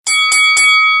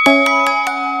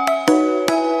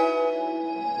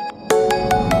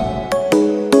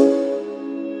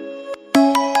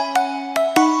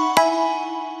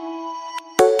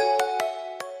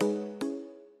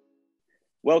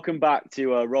Welcome back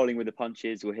to Rolling with the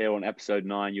Punches. We're here on episode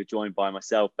 9. You're joined by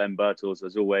myself, Ben Birtles.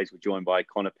 As always, we're joined by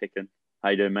Connor Picken. How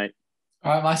you doing, mate?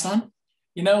 All right, my son.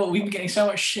 You know what? We've been getting so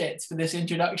much shit for this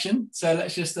introduction, so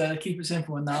let's just keep it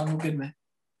simple and now I'm all good, mate.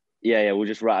 Yeah, we'll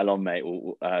just rattle on, mate,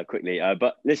 quickly.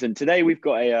 But listen, today we've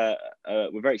got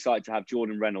we're very excited to have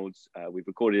Jordan Reynolds. We've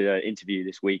recorded an interview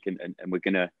this week, and we're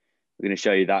gonna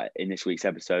show you that in this week's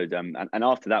episode. And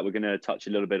after that, we're gonna touch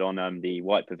a little bit on the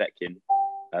Whyte Povetkin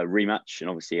rematch, and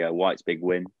obviously Whyte's big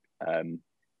win,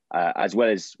 as well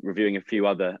as reviewing a few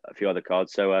other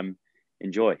cards. So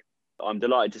enjoy. I'm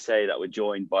delighted to say that we're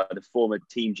joined by the former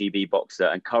Team GB boxer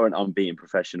and current unbeaten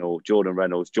professional, Jordan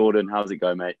Reynolds. Jordan, how's it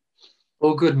going, mate?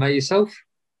 All good, mate. Yourself?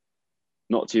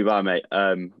 Not too bad, mate.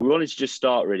 We wanted to just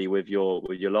start really with your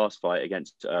last fight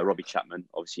against Robbie Chapman.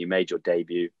 Obviously, you made your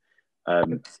debut.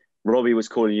 Robbie was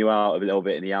calling you out a little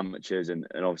bit in the amateurs and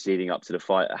obviously leading up to the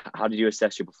fight. How did you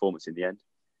assess your performance in the end?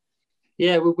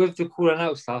 Yeah, with the calling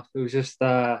out stuff, it was just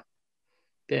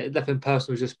nothing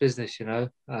personal, just business, you know.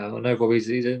 I know Robbie's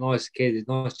he's a nice kid, he's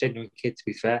a nice, genuine kid, to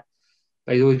be fair.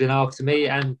 But he's always been after me.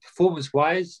 And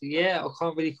performance-wise, yeah, I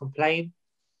can't really complain.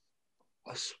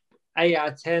 8 out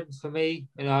of 10 for me.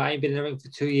 You know, I ain't been in the ring for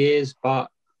 2 years, but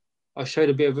I showed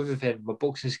a bit of everything. My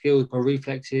boxing skills, my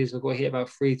reflexes. I got hit about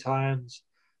 3 times.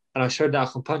 And I showed that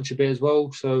I can punch a bit as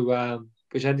well. So,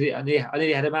 which I nearly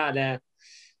had him out of there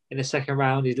in the second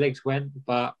round. His legs went,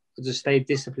 but I just stayed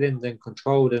disciplined and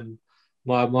controlled. And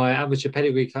my amateur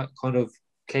pedigree kind of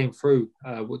came through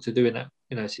what to do in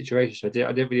that situation. So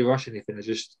I didn't really rush anything. I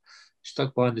just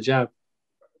stuck behind the jab.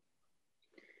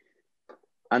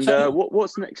 And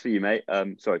what's next for you, mate?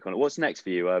 Sorry, Connor. What's next for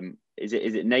you? Is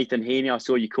it Nathan Heaney? I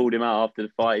saw you called him out after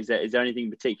the fight. Is there anything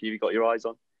in particular you've got your eyes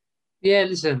on? Yeah,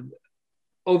 listen.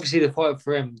 Obviously, the fight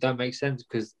for him don't make sense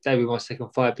because that would be my second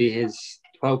fight, be his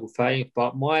 12th or 13th.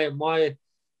 But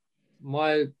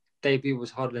my debut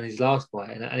was harder than his last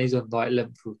fight, and he's on like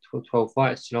 11 or 12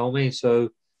 fights. Do you know what I mean? So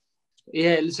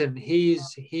yeah, listen, he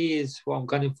is what I'm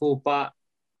gunning for. But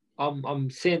I'm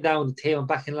sitting down with the team. I'm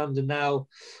back in London now.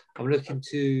 I'm looking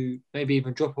to maybe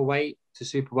even drop a weight to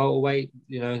super welterweight.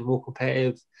 You know, more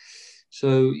competitive.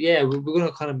 So yeah, we're going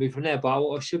to kind of move from there. But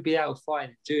I should be out of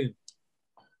fighting in June.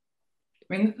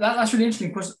 I mean, that's really interesting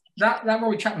because that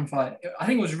Robbie Chapman fight, I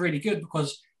think it was really good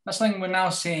because that's something we're now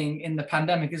seeing in the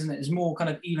pandemic, isn't it? Is more kind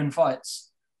of even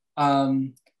fights.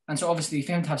 And so obviously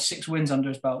for him to have 6 wins under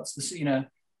his belt,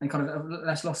 and kind of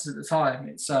less losses at the time,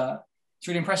 it's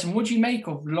really impressive. What do you make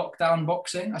of lockdown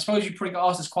boxing? I suppose you probably got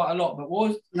asked this quite a lot, but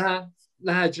what? Nah,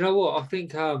 do you know what? I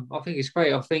think it's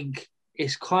great. I think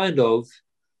it's like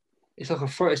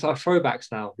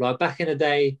throwbacks now. Like back in the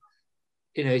day,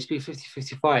 you know, it's been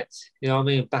 50-50 fights, you know what I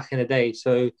mean, back in the day.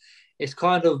 So it's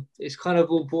kind of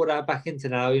all brought that back into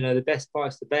now, you know, the best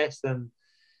fights the best. And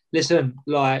listen,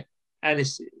 like, and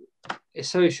it's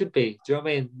so it should be. Do you know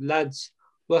what I mean? Lads,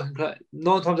 working class,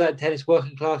 9 times out of 10, it's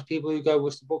working class people who go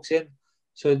watch the boxing.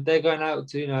 So they're going out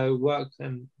to, you know, work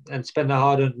and spend their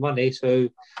hard-earned money. So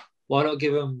why not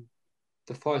give them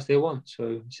the fights they want?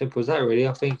 So simple as that, really.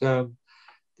 I think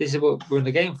this is what we're in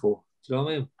the game for. Do you know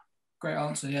what I mean? Great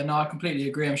answer. Yeah, no, I completely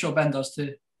agree. I'm sure Ben does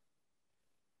too.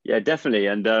 Yeah, definitely.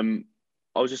 And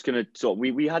I was just going to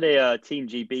we had a Team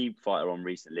GB fighter on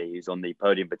recently who's on the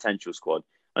Podium Potential squad.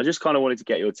 I just kind of wanted to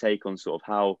get your take on sort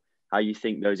of how you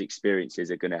think those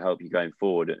experiences are going to help you going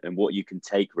forward and what you can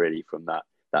take really from that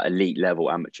elite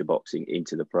level amateur boxing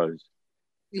into the pros.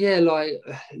 Yeah, like,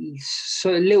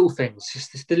 so little things,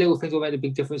 just the little things will make the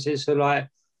big differences. So like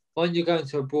when you're going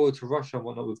to abroad to Russia and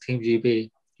whatnot with Team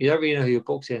GB, you don't really know who you're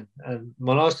boxing. And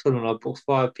my last tournament, I boxed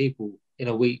 5 people in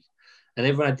a week and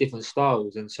everyone had different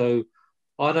styles. And so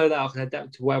I know that I can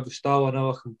adapt to whatever style. I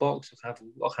know I can box, I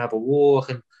can have a war, I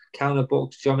can counter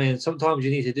box. Do you know what I mean? Sometimes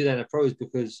you need to do that in the pros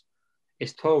because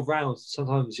it's 12 rounds.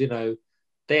 Sometimes, you know,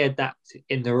 they adapt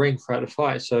in the ring throughout the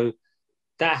fight. So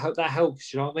that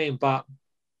helps, you know what I mean? But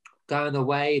going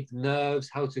away, the nerves,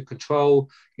 how to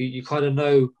control, you kind of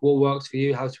know what works for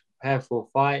you, how to prepare for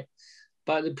a fight.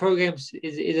 But the pro games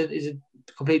is a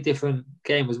complete different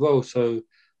game as well. So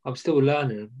I'm still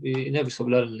learning. You never stop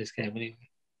learning this game anyway.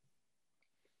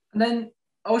 And then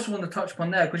I also want to touch upon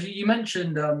there because you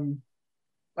mentioned kind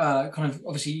of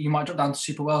obviously you might drop down to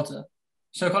super welter.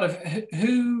 So kind of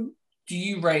who do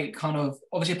you rate kind of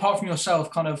obviously apart from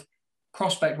yourself kind of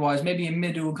prospect wise, maybe in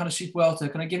middle and kind of super welter?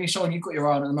 Can I give me someone you've got your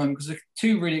eye on at the moment because they're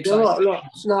 2 really exciting?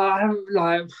 No, I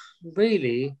haven't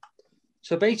really.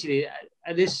 So basically,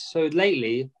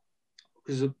 lately,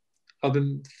 because I've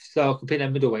been competing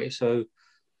at middleweight, so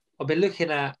I've been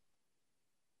looking at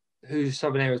who's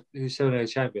Southern Area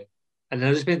champion, and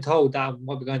I've just been told that I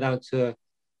might be going down to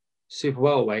super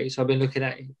welterweight. So I've been looking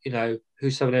at,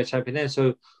 who's Southern Area champion then.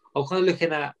 So I'm kind of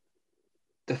looking at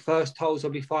the first titles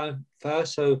I'll be fighting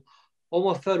first. So on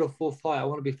my third or fourth fight, I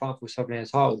want to be fighting for a Southern Area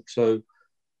title. So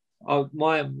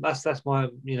that's my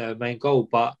main goal.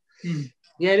 But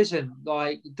yeah, listen,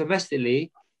 like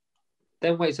domestically,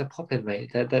 them weights are popping,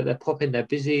 mate. They're popping. They're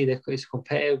busy. It's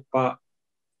competitive. But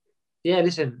yeah,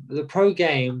 listen, the pro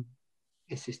game,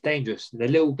 it's dangerous. The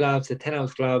little gloves, the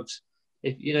 10-ounce gloves.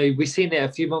 If we seen it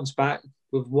a few months back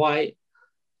with White.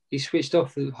 He switched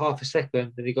off for half a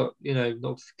second, and he got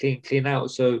knocked clean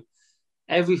out. So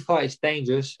every fight's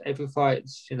dangerous. Every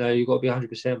fight's you got to be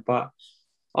 100%. But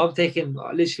I'm taking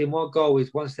literally my goal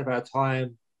is one step at a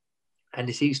time, and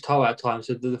it's each title at a time.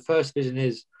 So the first vision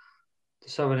is the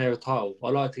Southern Area title. I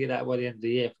like to get that by the end of the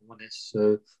year, if I'm honest.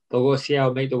 So I've got to see how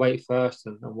I make the weight first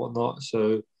and whatnot.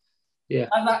 So yeah.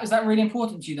 And is that really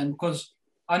important to you then? Because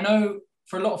I know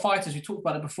for a lot of fighters, we talked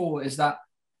about it before, is that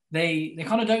they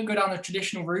kind of don't go down the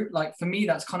traditional route. Like for me,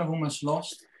 that's kind of almost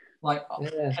lost. Like,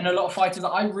 and a lot of fighters,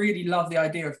 I really love the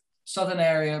idea of Southern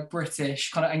Area,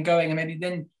 British, kind of, and going, and maybe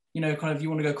then, kind of you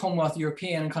want to go Commonwealth,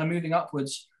 European, and kind of moving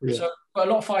upwards. Yeah. So, but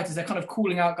a lot of fighters, they're kind of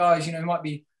calling out guys, who might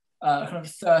be kind of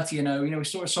 30, we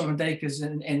saw Solomon Dakers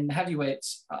in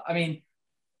heavyweights. I mean,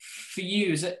 for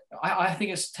you, is it? I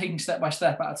think it's taking step by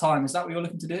step at a time. Is that what you're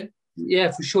looking to do?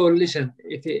 Yeah, for sure. Listen,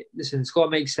 it's got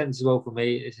to make sense as well for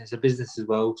me. It's a business as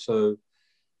well, so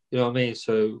you know what I mean.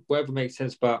 So whatever makes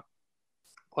sense, but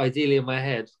ideally in my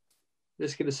head,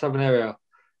 let's get the Southern Area,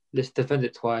 let's defend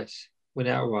it twice, win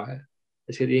it outright.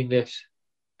 Let's get the English,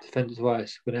 defend it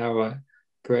twice, win it outright.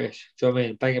 British, do you know what I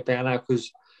mean? Bang it out,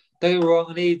 because don't get me wrong,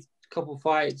 I need a couple of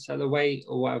fights at the weight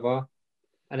or whatever,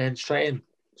 and then straight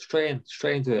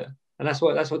into it. And that's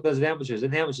what does the amateurs.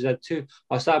 And the amateurs had two.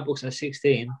 I started boxing at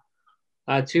 16.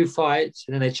 I had 2 fights,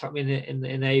 and then they chucked me in the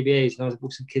ABAs, and I was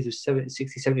boxing kids with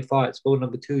 60, 70 fights, world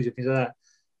number 2s and things like that.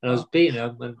 And I was beating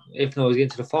them, and if not, I was getting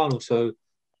to the final. So,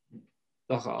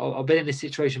 like, I've been in this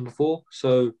situation before.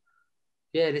 So,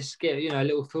 yeah, let's get a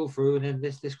little feel through, and then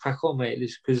let's crack on, mate.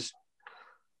 Because,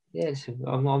 yeah,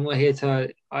 I'm not here to.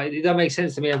 It doesn't make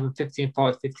sense to me having 15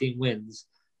 fights, 15 wins,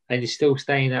 and you're still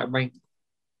staying at rank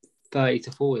 30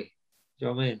 to 40. Do you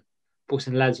know what I mean?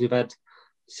 Boxing lads who've had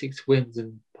 6 wins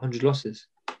and 100 losses.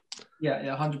 Yeah,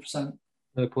 100%.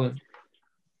 No point.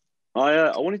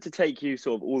 I wanted to take you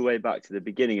sort of all the way back to the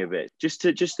beginning of it, just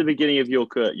the beginning of your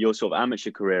sort of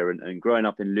amateur career and growing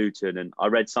up in Luton. And I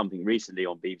read something recently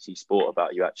on BBC Sport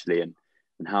about you actually, and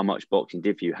how much boxing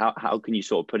did for you. How can you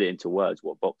sort of put it into words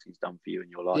what boxing's done for you in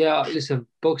your life? Yeah, listen,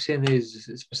 boxing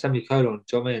it's a semicolon.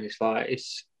 Do you know what I mean? It's like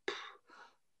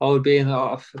I would be in.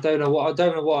 I don't know what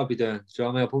I'd be doing. Do you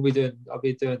know what I mean? I'll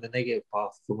be doing the negative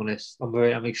path. If I'm honest,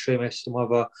 I'm extremist. I'm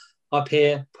either up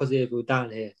here, positive, or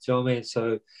down here. Do you know what I mean?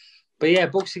 So, but yeah,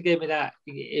 boxing gave me that.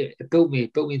 It built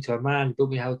me into a man. Built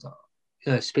me how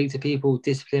to speak to people,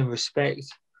 discipline, respect.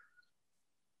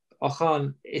 I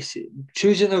can't. It's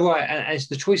choosing the right, and it's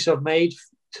the choice I've made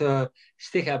to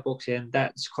stick at boxing.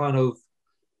 That's kind of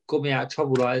got me out of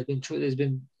trouble. Like there's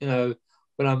been when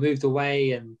I moved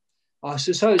away and. Oh,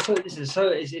 so listen. So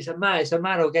it's a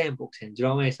mad old game, boxing. Do you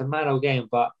know what I mean? It's a mad old game,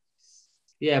 but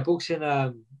yeah, boxing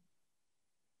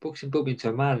built me into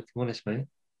a man. If I'm honest, mate.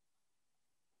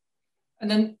 And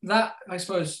then that, I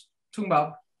suppose, talking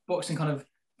about boxing, kind of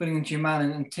building into your man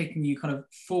and taking you kind of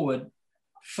forward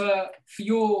for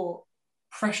your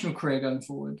professional career going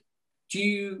forward. Do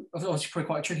you? Obviously, probably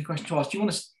quite a tricky question to ask. Do you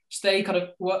want to stay kind of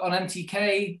work on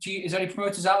MTK? Is there any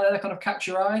promoters out there that kind of catch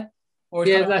your eye? Or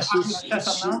yeah,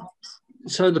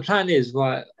 so the plan is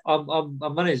right. I'm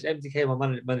managed MTK,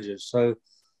 my manager. So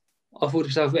I thought to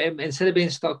myself, instead of being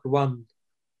stuck with one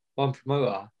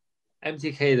promoter,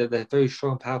 MTK they're very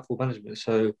strong, powerful management.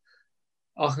 So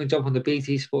I can jump on the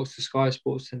BT Sports, the Sky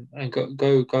Sports, and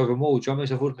go over them all. Do you know what I mean?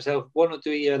 So I thought to myself, why not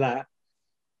do a year of that,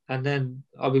 and then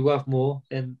I'll be worth more.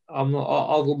 Then I've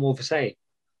got more to say.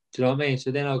 Do you know what I mean?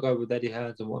 So then I'll go with Eddie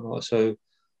Hearns and whatnot. So.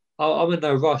 I'm in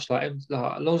no rush. Like as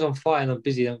long as I'm fighting, I'm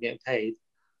busy, I'm getting paid.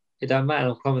 It don't matter.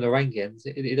 I'm climbing the rankings.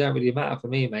 It don't really matter for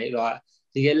me, mate. Like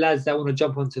you get lads that want to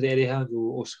jump onto the Eddie Hearns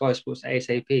or Sky Sports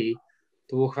ASAP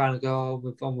to walk around and go,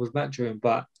 "Oh, I'm with Matchroom,"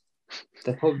 but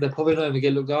they're probably not even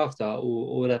get looked after,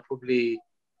 or they're probably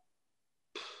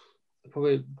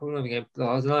not even get. Like,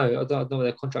 I don't know. I don't know what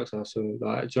their contracts are. So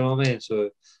like, do you know what I mean?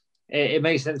 So it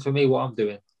makes sense for me what I'm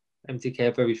doing. MTK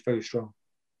are very, very strong.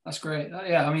 That's great.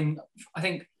 Yeah, I mean, I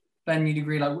think. Ben, you'd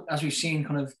agree, like as we've seen,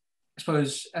 kind of, I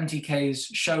suppose MTK's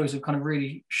shows have kind of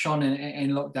really shone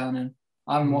in lockdown, and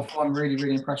I'm really,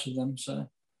 really impressed with them. So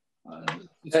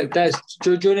that's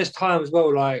during this time as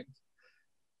well. Like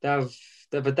they've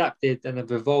adapted and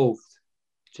they've evolved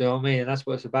Do you know what I mean? And that's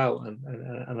what it's about.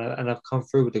 And I've come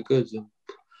through with the goods. And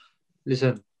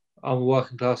listen, I'm a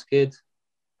working class kid,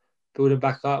 building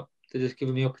back up. They're just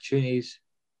giving me opportunities.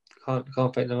 Can't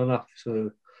thank them enough.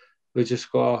 So I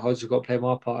just got to play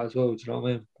my part as well. Do you know what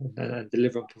I mean? And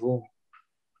deliver and perform.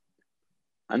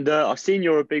 And I've seen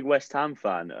you're a big West Ham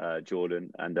fan,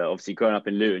 Jordan, and obviously growing up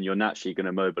in Luton, you're naturally going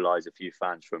to mobilise a few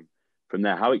fans from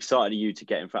there. How excited are you to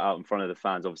get out in front of the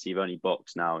fans? Obviously, you've only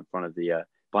boxed now in front of the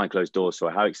behind closed doors. So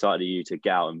how excited are you to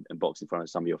get out and box in front of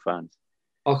some of your fans?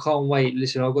 I can't wait.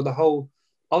 Listen, I'll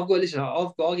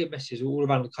get messages all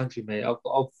around the country, mate.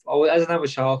 As an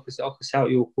amateur, I could sell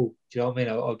your call. Do you know what I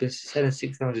mean? I've been selling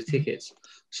 1,600 tickets,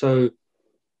 so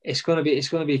it's gonna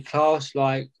be class.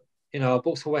 Like, you know, I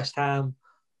booked for West Ham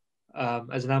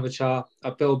as an amateur. I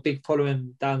built a big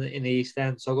following down in the East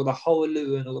End, so I got the whole of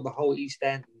Luton, I got the whole East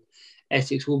End,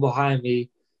 Essex all behind me,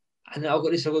 and I've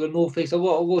got the North East. I've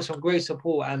got some great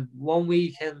support, and one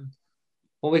weekend.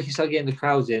 When we can start getting the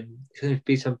crowds in, it's going to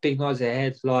be some big nights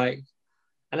ahead. Like,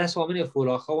 and that's what I'm in it for.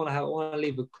 Like, I want to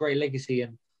leave a great legacy.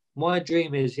 And my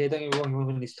dream is, don't get me wrong, I'm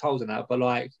winning these titles and that, but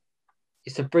like,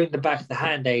 it's to bring back the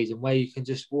hand days and where you can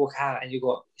just walk out and you've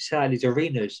got these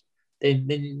arenas.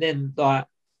 Then like,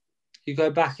 you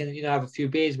go back and have a few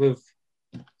beers with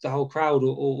the whole crowd,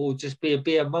 or just be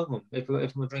among them. If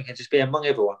I'm drinking, just be among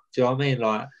everyone. Do you know what I mean?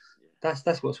 Like, that's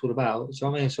what it's all about. Do you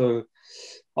know what I mean? So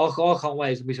I can't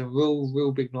wait. It's gonna be some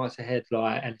real big nights ahead.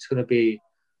 Like, and it's gonna be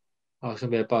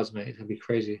a buzz, mate. It's gonna be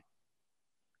crazy.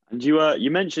 And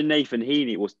you mentioned Nathan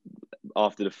Heaney was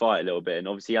after the fight a little bit, and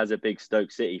obviously he has a big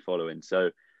Stoke City following. So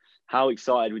how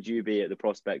excited would you be at the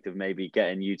prospect of maybe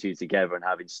getting you two together and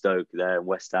having Stoke there and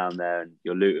West Ham there and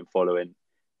your Luton following?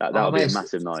 That would be a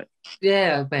massive night.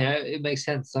 Yeah, mate, it makes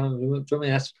sense. I mean,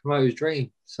 that's the promoter's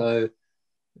dream. So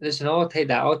listen, I'll take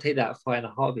that fight in a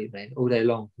heartbeat, mate, all day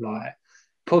long. Like,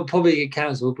 probably get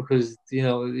cancelled because you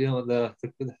know what the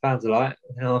fans are like,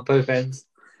 on both ends.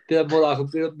 Be more like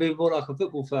a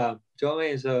football fan. Do you know what I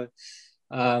mean? So,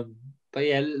 but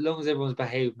yeah, as long as everyone's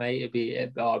behaved, mate, it'd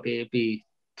be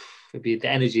the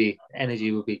energy.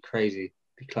 Energy would be crazy. It'd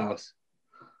be class.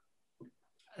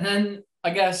 And then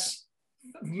I guess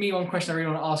one question I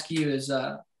really want to ask you is,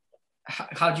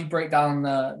 how do you break down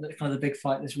the kind of the big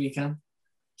fight this weekend?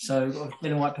 So,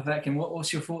 Dillian Whyte Povetkin,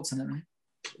 what's your thoughts on it, mate?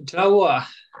 Do you know what?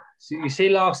 So you see,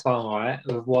 last time, right,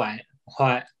 with Whyte,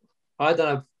 I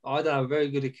done a very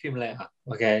good accumulator,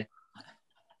 okay?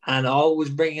 And I was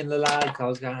bringing the lads. I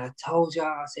was going, I told you.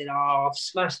 I said, oh, I've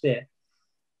smashed it.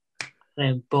 And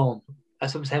then boom.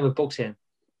 That's what I'm saying with boxing.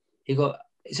 It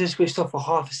just switched off for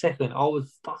half a second. I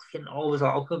was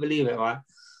like, I couldn't believe it, right?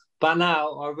 But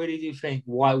now I really do think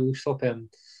Whyte will stop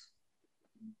him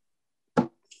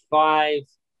 5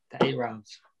 to 8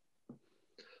 rounds.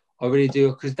 I really do,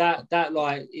 because that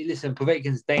like, listen,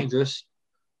 Povetkin's dangerous,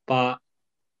 but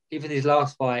even his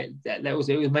last fight, it was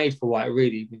made for Whyte,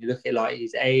 really. When you look at like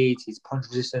his age, his punch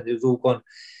resistance, it was all gone.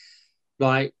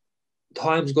 Like,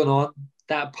 time's gone on.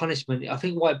 That punishment, I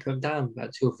think Whyte put him down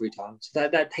about 2 or 3 times. So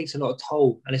that takes a lot of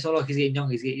toll, and it's not like he's getting young.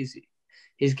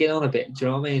 He's getting on a bit. Do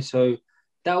you know what I mean? So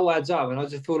that all adds up, and I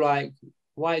just feel like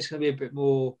Whyte's going to be a bit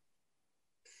more.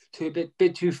 A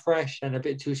bit too fresh and a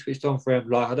bit too switched on for him.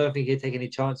 Like, I don't think he'd take any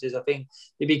chances. I think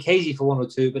it'd be cagey for 1 or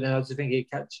 2, but then I just think he'd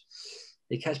catch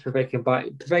Povetkin.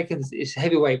 But Povetkin's, it's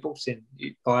heavyweight boxing.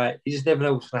 Like, you just never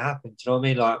know what's going to happen. Do you know what I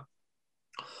mean? Like,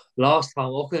 last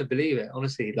time, I couldn't believe it.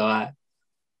 Honestly, like,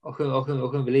 I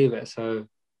couldn't believe it. So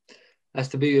that's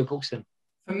the beauty of boxing.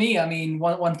 For me, I mean,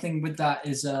 one thing with that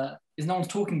is no one's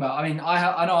talking about. I mean,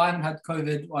 I know I haven't had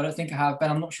COVID. I don't think I have. Ben,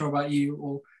 I'm not sure about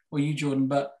you or you, Jordan,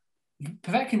 but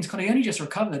Povetkin's kind of only just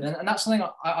recovered, and that's something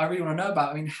I really want to know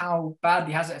about. I mean, how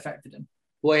badly has it affected him?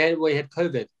 Well, he had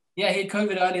COVID. Yeah, he had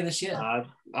COVID earlier this year. I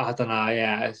don't know.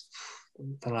 Yeah, I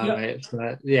don't know, mate.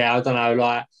 Yeah, I don't know.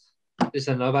 Like,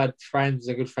 listen, I've had friends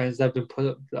and good friends. They've been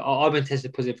I've been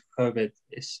tested positive for COVID.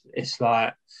 It's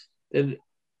like, I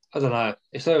don't know.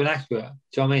 It's not even accurate.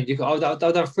 Do you know what I mean?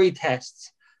 I've done 3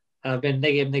 tests, and I've been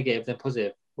negative, then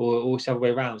positive, or the other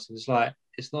way around. So it's like,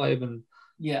 it's not even.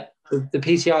 Yeah. The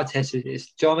PCR test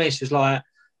is, do you know what I mean? It's just like,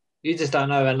 you just don't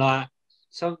know. And like,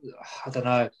 I don't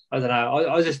know.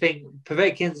 I just think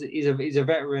Povetkin's, he's a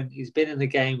veteran. He's been in the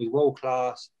game. He's world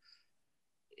class.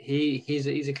 He's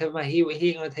a clever man. He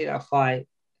ain't going to take that fight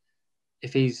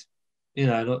if he's,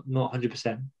 not 100%. Do you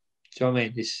know what I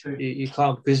mean? You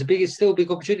can't, because it's still a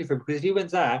big opportunity for him. Because if he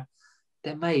wins that,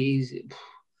 then mate, he's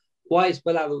well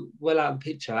out of the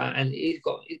picture, and he's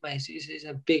in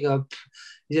a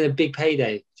big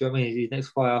payday. Do you know what I mean? His next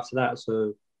fight after that.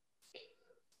 So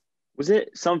Was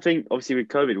it something, obviously with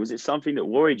COVID, was it something that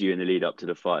worried you in the lead up to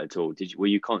the fight at all? Were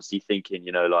you constantly thinking,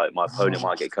 like my opponent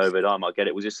might get COVID, I might get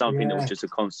it? Was it something that was Yeah, just a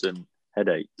constant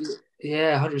headache?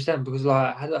 yeah, 100%. Because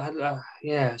like,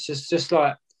 yeah, it's just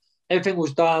like everything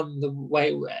was done the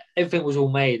way everything was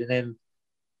all made, and then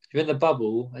you're in the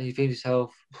bubble and you think to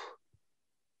yourself,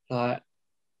 like,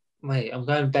 mate, I'm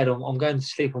going to bed on, I'm going to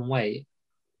sleep and wait,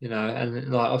 and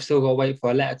like I've still got to wait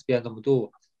for a letter to be under my door.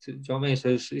 Do you know what I mean? So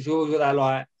it's always got that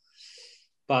like,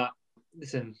 but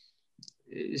listen,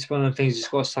 it's one of the things you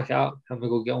just got to suck it up and we've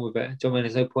got to get on with it. Do you know what I mean?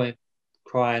 There's no point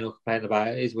crying or complaining about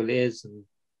it. It is what it is, and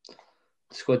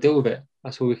just got to deal with it.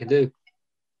 That's all we can do.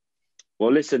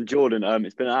 Well, listen, Jordan,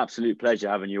 it's been an absolute pleasure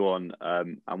having you on,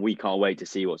 and we can't wait to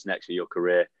see what's next for your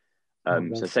career.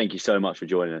 So thank you so much for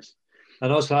joining us.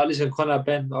 And also, listen, Conor,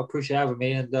 Ben, I appreciate having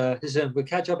me. And listen, we'll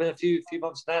catch up in a few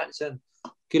months now. Listen,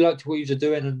 good luck to what you're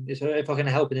doing. And if I can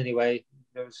help in any way,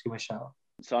 just give me a shout.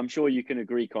 So I'm sure you can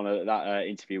agree, Conor, that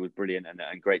interview was brilliant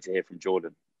and great to hear from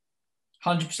Jordan.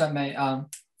 100%, mate.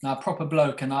 Proper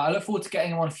bloke. And I look forward to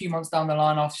getting him on a few months down the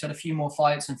line after he's had a few more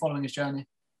fights and following his journey.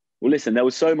 Well, listen, there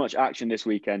was so much action this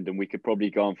weekend, and we could probably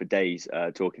go on for days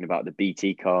talking about the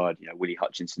BT card. Willie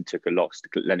Hutchinson took a loss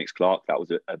to Lennox Clark. That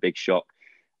was a big shock.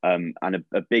 And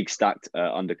a big stacked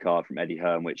undercard from Eddie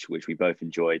Hearn, which we both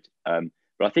enjoyed.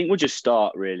 But I think we'll just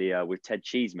start really with Ted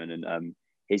Cheeseman and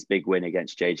his big win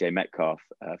against JJ Metcalf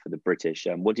for the British.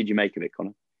 What did you make of it,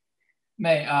 Conor?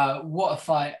 Mate, what a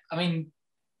fight. I mean,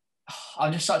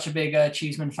 I'm just such a big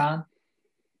Cheeseman fan.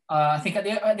 I think at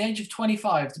the age of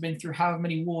 25, to have been through however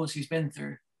many wars he's been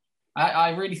through,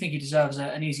 I really think he deserves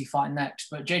an easy fight next.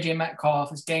 But JJ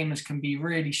Metcalf, as game as can be,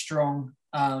 really strong.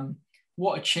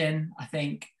 What a chin. I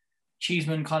think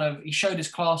Cheeseman he showed his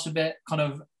class a bit,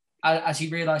 as he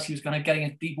realized he was getting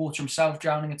into deep water himself,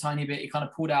 drowning a tiny bit. He kind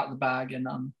of pulled out the bag, and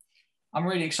I'm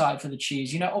really excited for the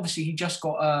Cheese. Obviously he just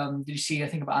got, did you see, I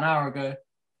think about an hour ago,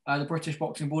 the British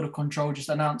Boxing Board of Control just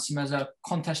announced him as a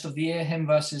contest of the year, him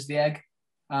versus the Egg,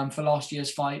 for last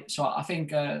year's fight. So I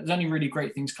think there's only really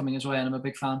great things coming his way, and I'm a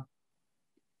big fan.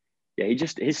 Yeah,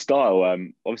 his style,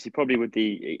 obviously probably with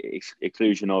the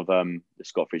exclusion of the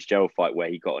Scott Fitzgerald fight where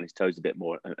he got on his toes a bit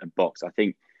more and boxed. I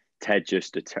think Ted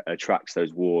just attracts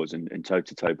those wars and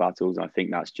toe-to-toe battles. And I think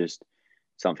that's just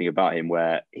something about him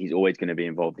where he's always going to be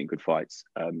involved in good fights,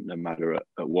 no matter at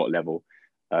what level.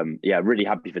 Really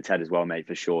happy for Ted as well, mate,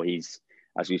 for sure. He's,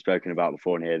 as we've spoken about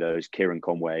before in here, those Kieran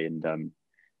Conway and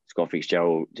Scott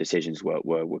Fitzgerald decisions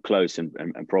were close and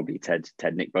probably Ted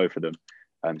nicked both of them.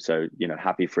 So,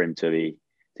 happy for him to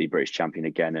be British champion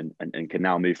again and can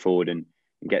now move forward and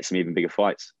get some even bigger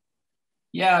fights.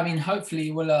 Yeah, I mean,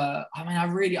 hopefully we'll, I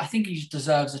think he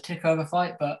deserves a tick-over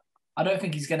fight, but I don't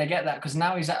think he's going to get that because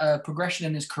now he's at a progression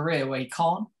in his career where he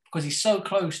can't, because he's so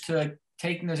close to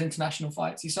taking those international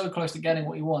fights. He's so close to getting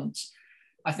what he wants.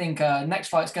 I think next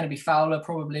fight's going to be Fowler,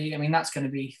 probably. I mean, that's going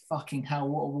to be fucking hell.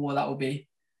 What a war that will be.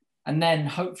 And then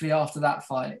hopefully after that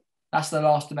fight, that's the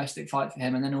last domestic fight for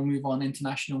him, and then he'll move on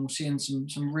international. We'll see him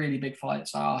some really big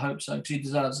fights. I hope so, because he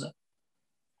deserves it.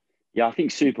 Yeah, I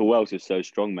think super welter's so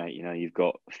strong, mate. You've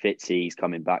got Fitzy, he's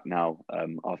coming back now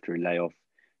after a layoff.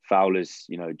 Fowler's,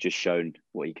 just shown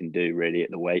what he can do really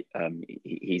at the weight.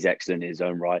 He's excellent in his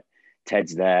own right.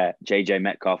 Ted's there. JJ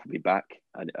Metcalf will be back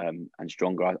and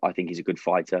stronger. I think he's a good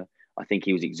fighter. I think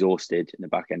he was exhausted in the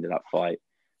back end of that fight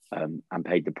and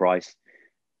paid the price.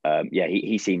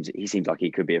 He seems like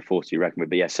he could be a force to be reckoned with.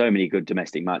 But yeah, so many good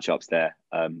domestic matchups there,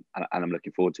 and I'm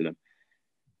looking forward to them.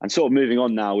 And sort of moving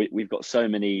on now, we've got so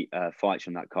many fights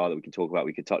from that card that we can talk about.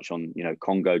 We could touch on,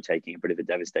 Congo taking a bit of a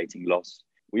devastating loss.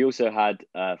 We also had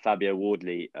Fabio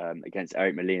Wardley against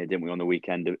Eric Molina, didn't we, on the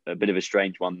weekend? A bit of a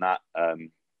strange one that.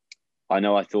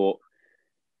 I thought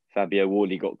Fabio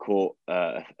Wardley got caught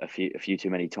a few too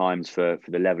many times for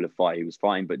the level of fight he was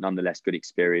fighting, but nonetheless, good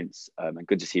experience and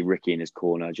good to see Ricky in his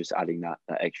corner, just adding that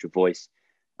extra voice.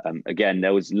 Again,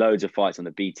 there was loads of fights on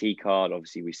the BT card.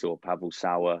 Obviously, we saw Pavel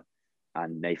Sauer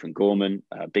and Nathan Gorman.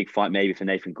 A big fight maybe for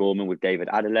Nathan Gorman with David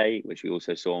Adelaide, which we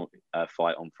also saw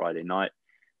fight on Friday night.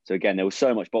 So again, there was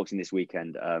so much boxing this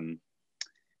weekend.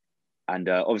 And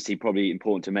obviously, probably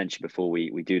important to mention before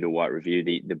we do the White Review,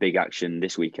 the big action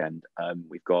this weekend.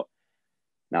 We've got,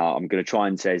 now I'm going to try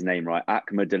and say his name right,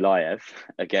 Akhmadaliev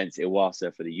against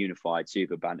Iwasa for the unified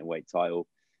super bantamweight title.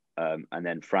 And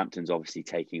then Frampton's obviously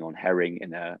taking on Herring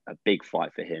in a big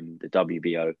fight for him, the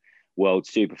WBO World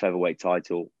Super Featherweight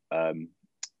title. And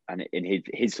in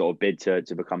his sort of bid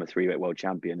to become a three-weight world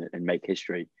champion and make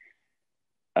history.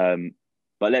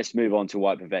 But let's move on to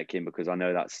White Povetkin because I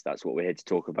know that's what we're here to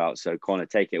talk about. So Conor,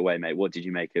 take it away, mate. What did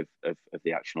you make of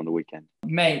the action on the weekend?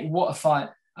 Mate, what a fight.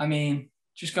 I mean,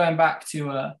 just going back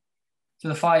to to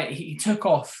the fight. He took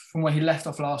off from where he left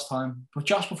off last time, but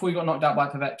just before he got knocked out by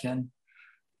Povetkin,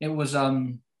 it was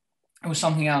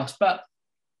something else. But to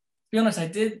be honest, I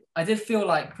did feel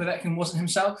like Povetkin wasn't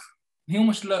himself. He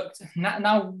almost looked,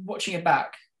 now watching it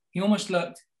back, he almost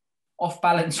looked off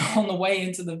balance on the way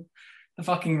into the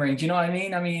fucking ring. Do you know what I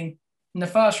mean? I mean, in the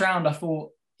first round, I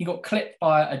thought he got clipped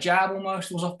by a jab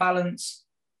almost, was off balance.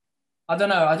 I don't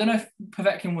know if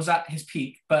Povetkin was at his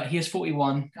peak, but he is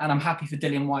 41, and I'm happy for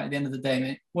Dillian Whyte at the end of the day,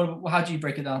 mate. How do you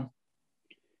break it down?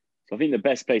 So I think the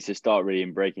best place to start really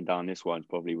in breaking down this one is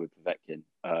probably with Povetkin.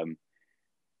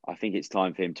 I think it's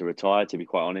time for him to retire, to be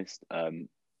quite honest.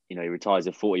 He retires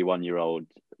a 41-year-old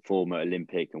former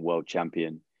Olympic and world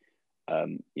champion.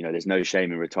 There's no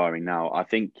shame in retiring now. I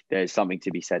think there's something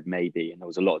to be said maybe, and there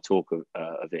was a lot of talk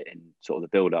of it in sort of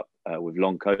the build-up with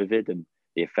long COVID and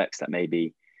the effects that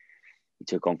maybe he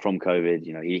took on from COVID.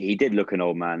 He did look an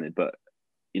old man, but,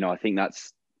 I think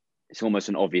it's almost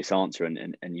an obvious answer,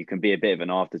 and you can be a bit of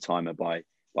an after-timer by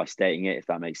stating it, if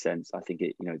that makes sense. I think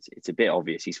it's a bit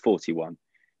obvious. He's 41.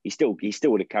 He still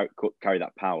would have carried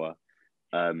that power.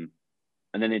 And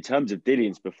then in terms of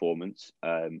Dillian's performance,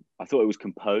 I thought it was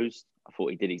composed. I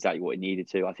thought he did exactly what he needed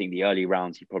to. I think the early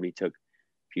rounds, he probably took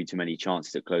a few too many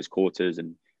chances at close quarters,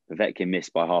 and Povetkin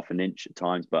missed by half an inch at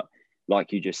times. But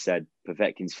like you just said,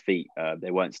 Povetkin's feet,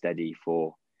 they weren't steady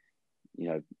for,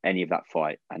 any of that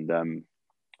fight. And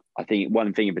I think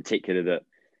one thing in particular that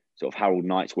sort of Harold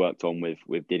Knight's worked on with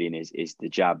Dillian is the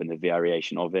jab and the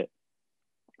variation of it.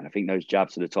 And I think those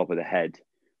jabs to the top of the head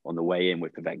on the way in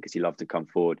with Povetkin, because he loved to come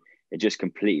forward, it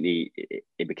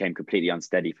became completely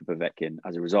unsteady for Povetkin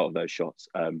as a result of those shots.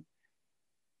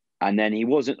 And then he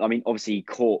wasn't, obviously he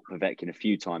caught Povetkin a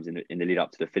few times in the lead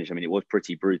up to the finish. It was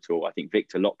pretty brutal. I think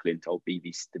Victor Locklin told the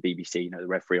BBC, the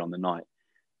referee on the night,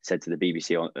 said to the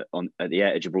BBC at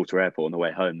the Gibraltar airport on the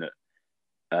way home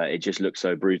that it just looked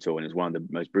so brutal, and it was one of the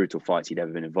most brutal fights he'd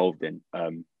ever been involved in.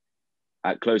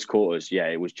 At close quarters,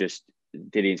 it was just,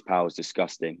 Dillian's power was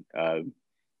disgusting.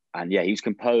 And he was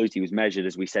composed, he was measured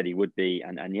as we said he would be,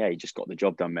 and he just got the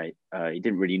job done, mate. He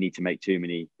didn't really need to make too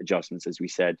many adjustments, as we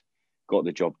said. Got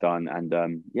the job done, and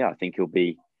I think he'll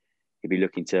be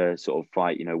looking to sort of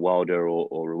fight, Wilder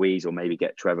or Ruiz, or maybe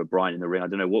get Trevor Bryan in the ring. I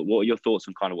don't know. What are your thoughts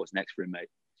on kind of what's next for him, mate?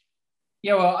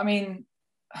 Yeah, well,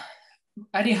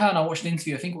 Eddie Hearn, I watched an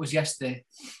interview, I think it was yesterday,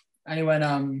 and he went,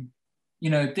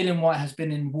 Dillian Whyte has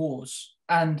been in wars,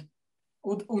 and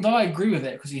although I agree with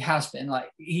it, because he has been,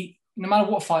 no matter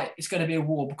what fight, it's going to be a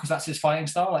war, because that's his fighting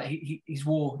style. He's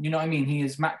war, you know what I mean? He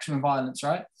is maximum violence,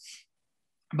 right?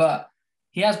 But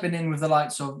he has been in with the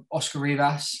likes of Oscar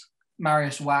Rivas,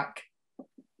 Marius Wack.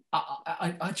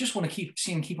 I just want to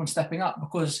see him keep on stepping up,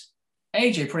 because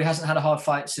AJ probably hasn't had a hard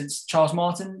fight since Charles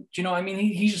Martin. Do you know what I mean?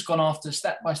 He's just gone after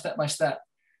step by step by step.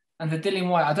 And for Dillian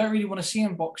Whyte, I don't really want to see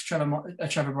him box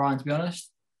Trevor Bryan, to be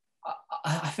honest.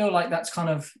 I feel like that's kind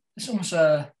of, it's almost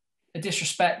a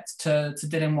disrespect to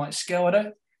Dillian Whyte's skill. I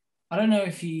don't know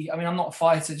if I'm not a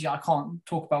fighter. I can't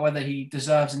talk about whether he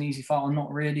deserves an easy fight or not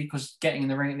really, because getting in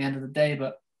the ring at the end of the day,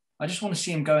 but I just want to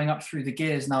see him going up through the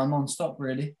gears now non-stop,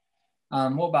 really.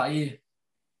 What about you?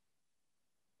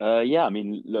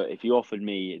 Look, if you offered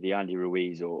me the Andy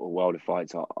Ruiz or Wilder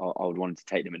fights, I would want to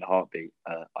take them in a heartbeat.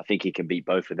 I think he can beat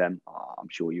both of them. I'm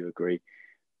sure you agree.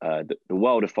 The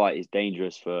Wilder fight is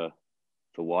dangerous for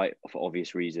Whyte for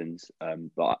obvious reasons,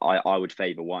 but I would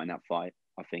favour Whyte in that fight.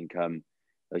 I think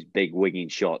those big winging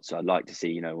shots, I'd like to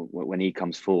see, when he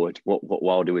comes forward, what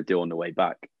Wilder would do on the way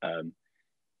back.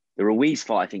 The Ruiz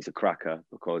fight, I think, is a cracker,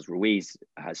 because Ruiz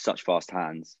has such fast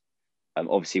hands.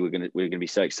 Obviously, we're gonna be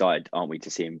so excited, aren't we, to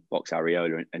see him box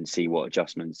Arreola and see what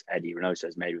adjustments Eddie Reynoso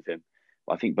has made with him.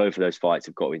 But I think both of those fights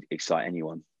have got to excite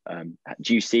anyone.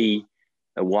 Do you see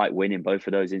a Whyte win in both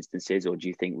of those instances, or do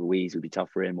you think Ruiz would be tough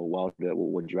for him, or Wilder?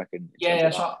 What do you reckon?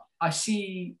 So I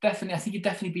see definitely. I think he'd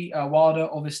definitely beat Wilder.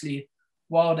 Obviously,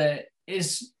 Wilder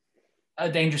is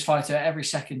a dangerous fighter every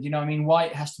second. You know what I mean?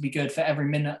 Whyte has to be good for every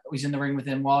minute he's in the ring with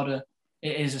him. Wilder,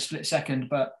 it is a split second,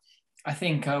 but I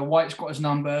think Whyte's got his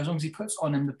number. As long as he puts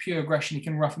on him the pure aggression, he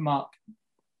can rough him up.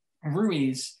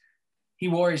 Ruiz, he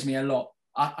worries me a lot.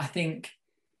 I think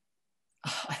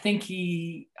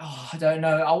he, I don't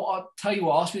know. I'll tell you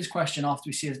what, ask me this question after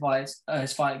we see his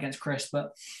fight against Chris,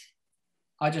 but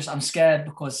I'm scared,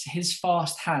 because his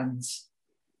fast hands,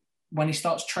 when he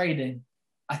starts trading,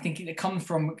 I think it comes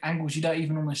from angles you don't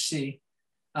even almost see.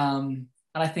 And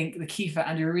I think the key for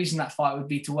Andy Ruiz in that fight would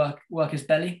be to work his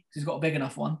belly, because he's got a big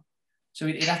enough one. So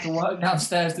he'd have to work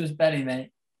downstairs to his belly,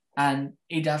 mate. And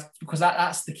he'd have, because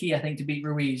that's the key, I think, to beat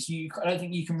Ruiz. I don't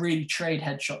think you can really trade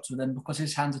headshots with him, because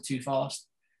his hands are too fast.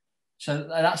 So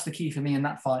that's the key for me in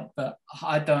that fight. But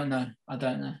I don't know. I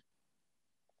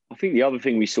think the other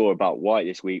thing we saw about White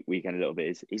this weekend a little bit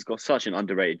is he's got such an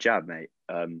underrated jab, mate.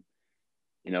 I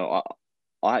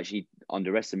actually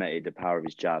underestimated the power of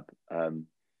his jab.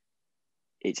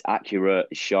 It's accurate,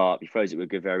 it's sharp, he throws it with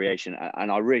good variation.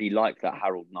 And I really like that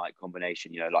Harold Knight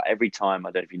combination. Like every time,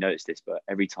 I don't know if you noticed this, but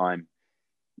every time,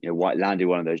 White landed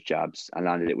one of those jabs and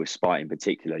landed it with spite in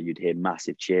particular, you'd hear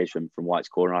massive cheers from White's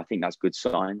corner. I think that's good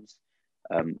signs.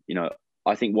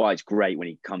 I think White's great when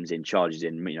he comes in, charges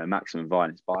in, maximum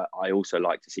violence. But I also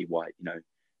like to see White,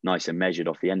 nice and measured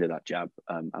off the end of that jab.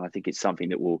 And I think it's something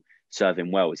that will serve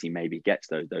him well as he maybe gets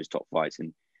those top fights.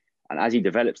 And as he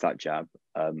develops that jab,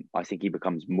 I think he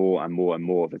becomes more and more and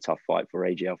more of a tough fight for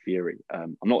AJ Alfieri.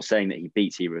 I'm not saying that he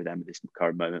beats either of them at this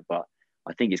current moment, but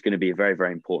I think it's going to be a very,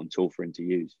 very important tool for him to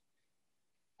use.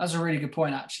 That's a really good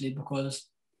point, actually, because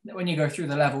when you go through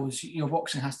the levels, your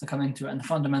boxing has to come into it and the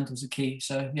fundamentals are key.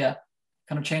 So, yeah,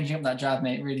 kind of changing up that jab,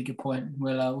 mate, really good point.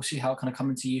 We'll see how it kind of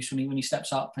come into use when he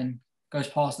steps up and goes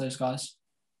past those guys.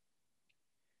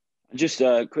 Just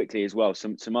quickly as well,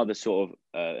 some other sort of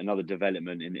another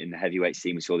development in the heavyweight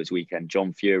scene we saw this weekend.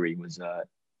 John Fury was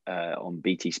on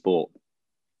BT Sport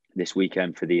this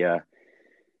weekend for the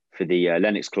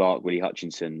Lennox Clark Willie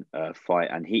Hutchinson fight,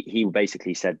 and he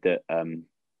basically said that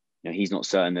he's not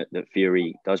certain that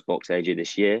Fury does box AJ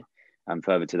this year, and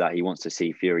further to that, he wants to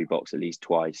see Fury box at least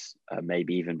twice,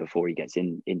 maybe even before he gets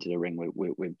into the ring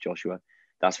with Joshua.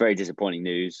 That's very disappointing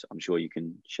news. I'm sure you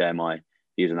can share my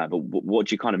views on that, but what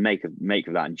do you kind of make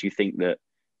of that? And do you think that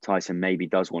Tyson maybe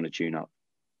does want to tune up?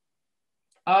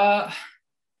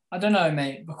 I don't know,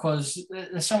 mate, because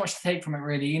there's so much to take from it,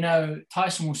 really.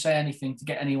 Tyson will say anything to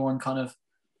get anyone kind of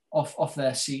off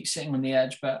their seat, sitting on the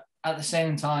edge. But at the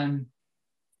same time,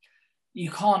 you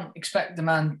can't expect the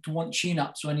man to want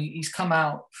tune-ups when he's come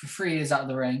out for 3 years out of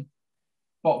the ring,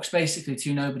 boxed basically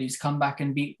to nobodies, come back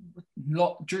and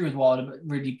drew with Wilder, but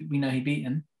really we know he beat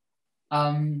him.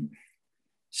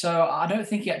 So I don't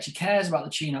think he actually cares about the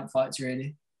tune-up fights,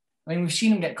 really. I mean, we've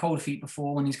seen him get cold feet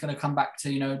before when he's going to come back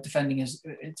to, defending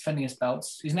his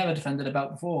belts. He's never defended a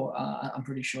belt before, I'm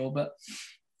pretty sure. But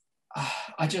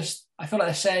I feel like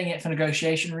they're saying it for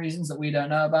negotiation reasons that we don't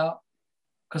know about.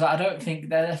 Because I don't think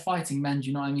they're fighting men, do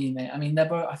you know what I mean, mate? I mean,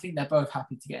 I think they're both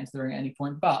happy to get into the ring at any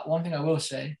point. But one thing I will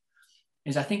say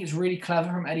is I think it's really clever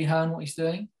from Eddie Hearn what he's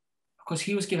doing, because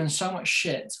he was given so much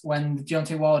shit when the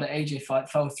Deontay Wilder-AJ fight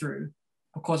fell through,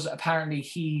 because apparently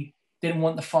he didn't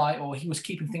want the fight or he was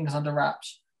keeping things under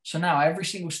wraps. So now every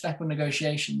single step of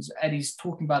negotiations, Eddie's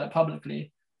talking about it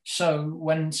publicly. So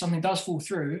when something does fall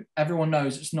through, everyone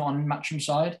knows it's not on Matchroom's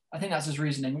side. I think that's his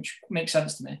reasoning, which makes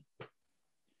sense to me.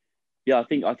 Yeah, I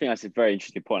think that's a very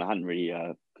interesting point. I hadn't really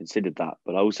considered that,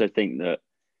 but I also think that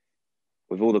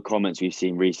with all the comments we've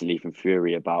seen recently from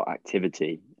Fury about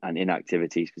activity and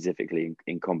inactivity, specifically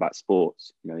in combat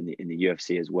sports, in the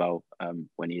UFC as well,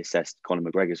 when he assessed Conor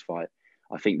McGregor's fight,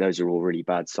 I think those are all really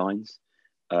bad signs.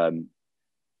 Who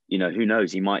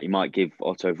knows? He might give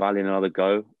Otto Wallin another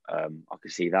go. I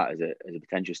could see that as a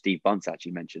potential. Steve Bunce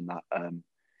actually mentioned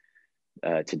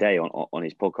that today on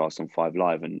his podcast on 5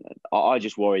 Live, and I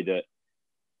just worry that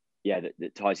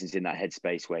Tyson's in that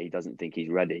headspace where he doesn't think he's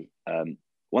ready.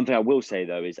 One thing I will say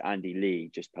though is Andy Lee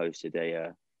just posted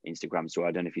a Instagram story.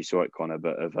 I don't know if you saw it, Connor,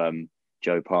 but of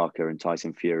Joe Parker and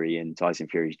Tyson Fury in Tyson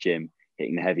Fury's gym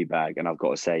hitting the heavy bag, and I've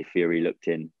got to say Fury looked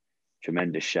in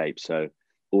tremendous shape. So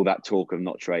all that talk of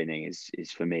not training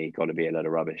is for me got to be a load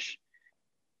of rubbish.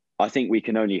 I think we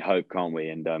can only hope, can't we?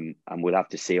 And we'll have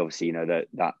to see. Obviously,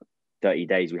 that 30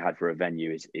 days we had for a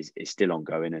venue is still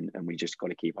ongoing, and we just got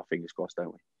to keep our fingers crossed,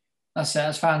 don't we? That's it.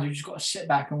 As fans, we've just got to sit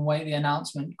back and wait the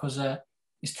announcement, because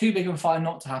it's too big of a fight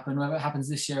not to happen, whether it happens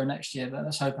this year or next year. But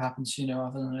let's hope it happens sooner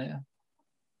rather than later.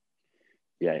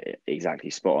 Yeah, exactly.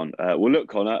 Spot on. Well, look,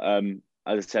 Connor,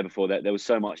 as I said before, there was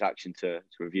so much action to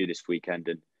review this weekend,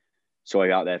 and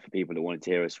sorry out there for people that wanted to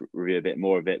hear us review a bit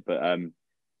more of it. But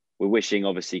we're wishing,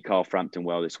 obviously, Carl Frampton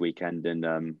well this weekend,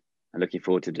 and looking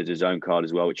forward to the DAZN card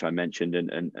as well, which I mentioned,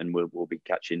 and we'll be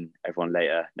catching everyone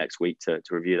later next week to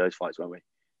review those fights, won't we?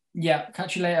 Yeah,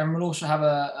 catch you later, and we'll also have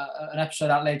an episode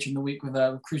out later in the week with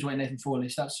cruiserweight Nathan Forley.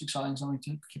 So that's exciting, something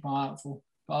to keep an eye out for.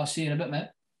 But I'll see you in a bit, mate.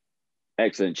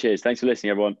 Excellent. Cheers. Thanks for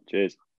listening, everyone. Cheers.